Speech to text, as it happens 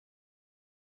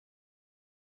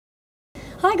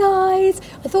Hi guys!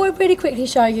 I thought I'd really quickly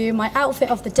show you my outfit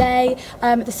of the day.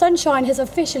 The sunshine has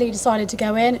officially decided to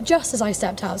go in just as I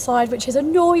stepped outside, which is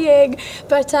annoying,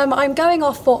 but I'm going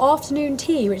off for afternoon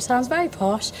tea, which sounds very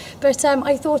posh, but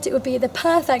I thought it would be the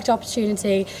perfect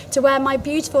opportunity to wear my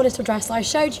beautiful little dress that I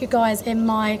showed you guys in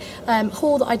my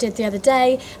haul that I did the other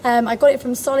day. I got it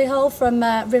from Solihull from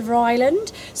River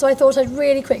Island, so I thought I'd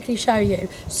really quickly show you.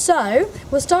 So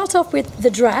we'll start off with the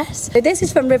dress. So this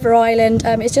is from River Island.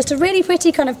 It's just a really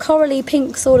pretty kind of corally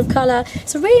pink sort of colour.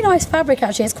 It's a really nice fabric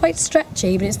actually. It's quite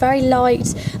stretchy, but it's very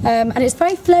light and it's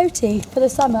very floaty for the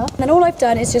summer. And then all I've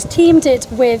done is just teamed it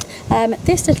with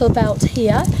this little belt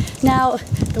here. Now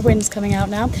the wind's coming out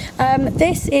now.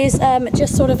 This is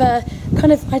just sort of a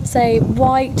kind of, I'd say,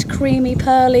 white, creamy,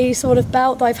 pearly sort of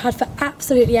belt that I've had for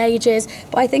absolutely ages,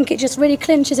 but I think it just really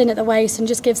clinches in at the waist and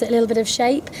just gives it a little bit of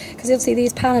shape, because obviously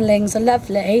these panellings are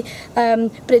lovely,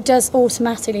 but it does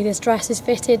automatically, this dress is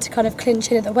fitted to kind of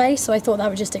clinch in at the waist, so I thought that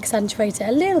would just accentuate it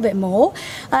a little bit more.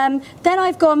 Then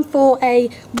I've gone for a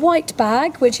white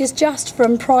bag, which is just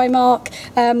from Primark.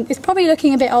 It's probably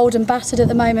looking a bit old and battered at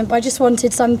the moment, but I just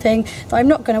wanted something that I'm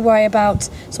not going to worry about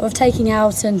sort of taking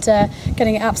out and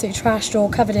getting it absolutely trashed or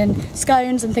covered in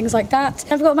scones and things like that.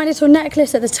 I've got my little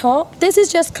necklace at the top. This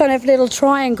is just kind of little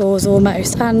triangles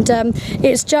almost, and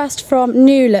it's just from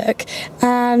New Look,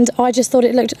 and I just thought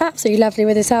it looked absolutely lovely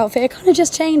with this outfit. It kind of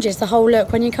just changes the whole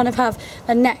look when you kind of have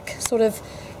a neck sort of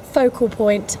focal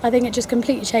point. I think it just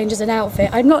completely changes an outfit.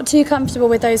 I'm not too comfortable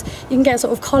with those, you can get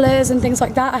sort of collars and things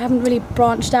like that. I haven't really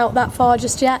branched out that far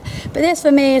just yet, but this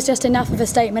for me is just enough of a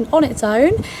statement on its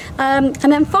own. And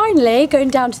then finally, going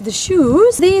down to the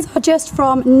shoes, these are just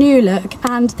from New Look,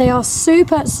 and they are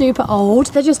super old.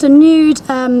 They're just a nude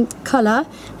colour,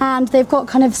 and they've got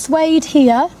kind of suede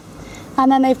here, and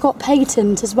then they've got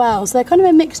patent as well, so they're kind of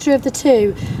a mixture of the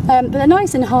two, but they're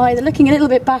nice and high. They're looking a little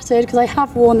bit battered because I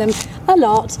have worn them a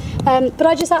lot, but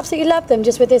I just absolutely love them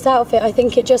just with this outfit. I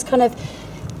think it just kind of,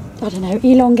 I don't know,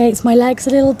 elongates my legs a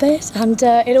little bit, and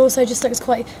it also just looks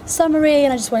quite summery,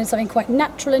 and I just wanted something quite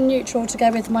natural and neutral to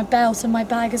go with my belt and my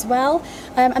bag as well.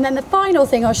 And then the final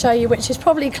thing I'll show you, which is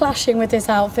probably clashing with this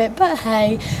outfit, but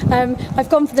hey, I've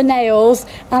gone for the nails,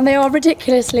 and they are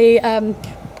ridiculously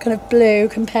kind of blue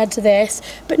compared to this,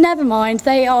 but never mind.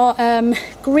 They are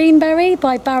Greenberry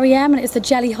by Barry M, and it's the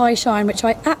Jelly High Shine, which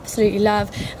I absolutely love,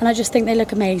 and I just think they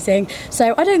look amazing.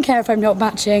 So I don't care if I'm not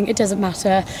matching, it doesn't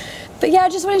matter. But yeah, I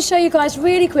just wanted to show you guys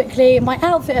really quickly my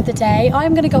outfit of the day.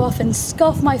 I'm going to go off and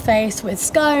scoff my face with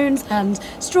scones and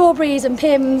strawberries and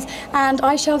Pims, and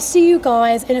I shall see you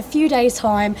guys in a few days'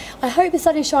 time. I hope the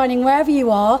sun is shining wherever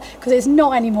you are, because it's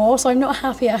not anymore, so I'm not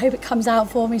happy. I hope it comes out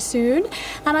for me soon,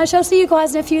 and I shall see you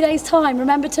guys in a few days' time.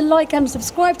 Remember to like and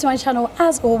subscribe to my channel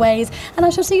as always, and I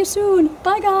shall see you soon.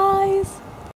 Bye guys!